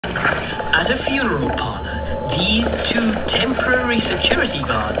At a funeral parlor, these two temporary security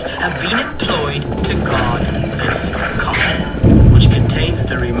guards have been employed to guard this coffin, which contains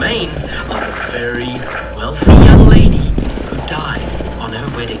the remains of a very wealthy young lady who died on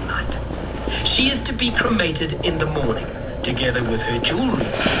her wedding night. She is to be cremated in the morning, together with her jewelry,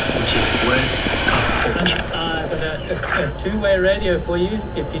 which is worth a fortune. A two-way radio for you,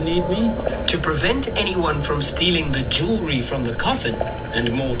 if you need me. To prevent anyone from stealing the jewelry from the coffin,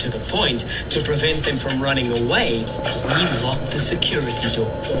 and more to the point, to prevent them from running away, we lock the security door.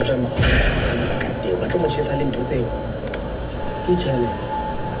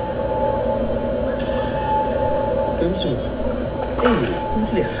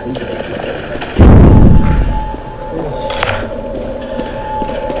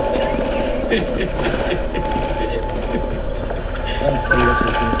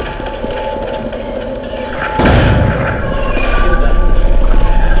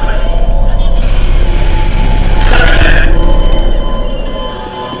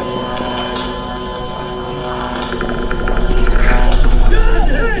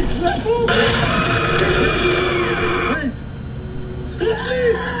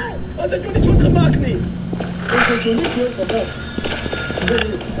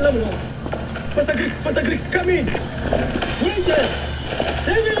 Faster, come in! Wait there!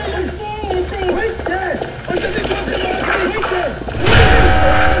 Wait there! Wait there!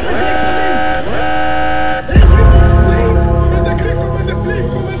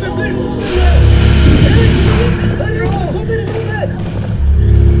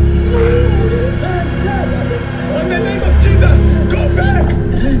 On the name of Jesus, go back!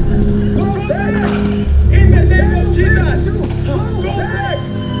 Please, go back! In the name of Jesus, go back!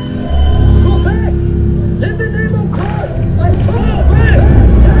 Go back! In the name of God, I told you,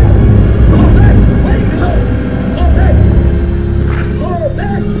 go back! Wake up! Go back! Go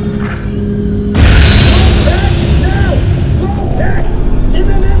back! Go back now! Go back! In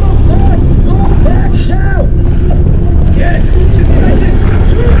the name of God, go back now! Yes, she's pregnant!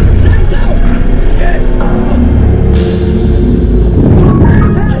 Lay down! Yes!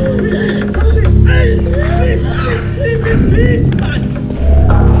 Sleep in peace, man!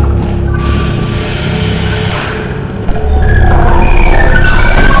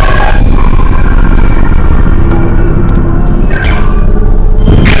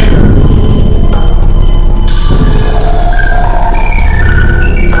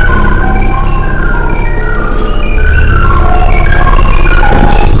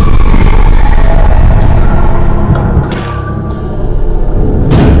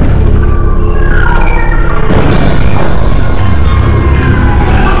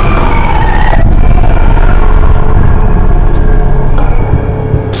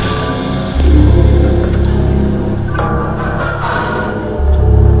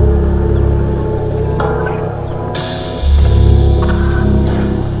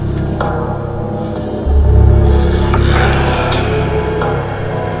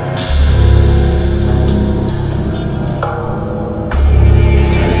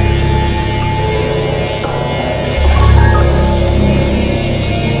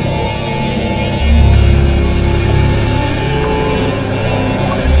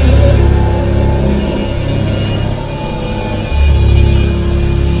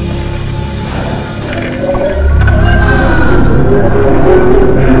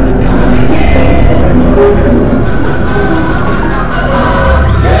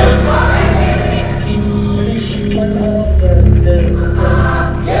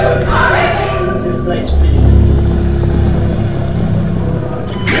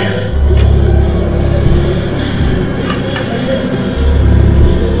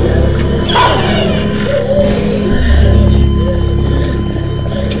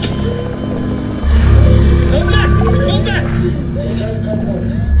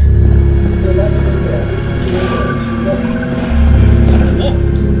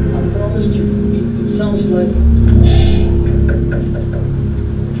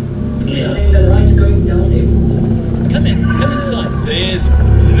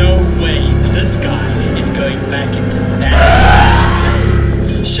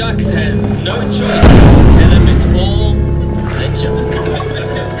 Shucks has no choice but to tell him it's all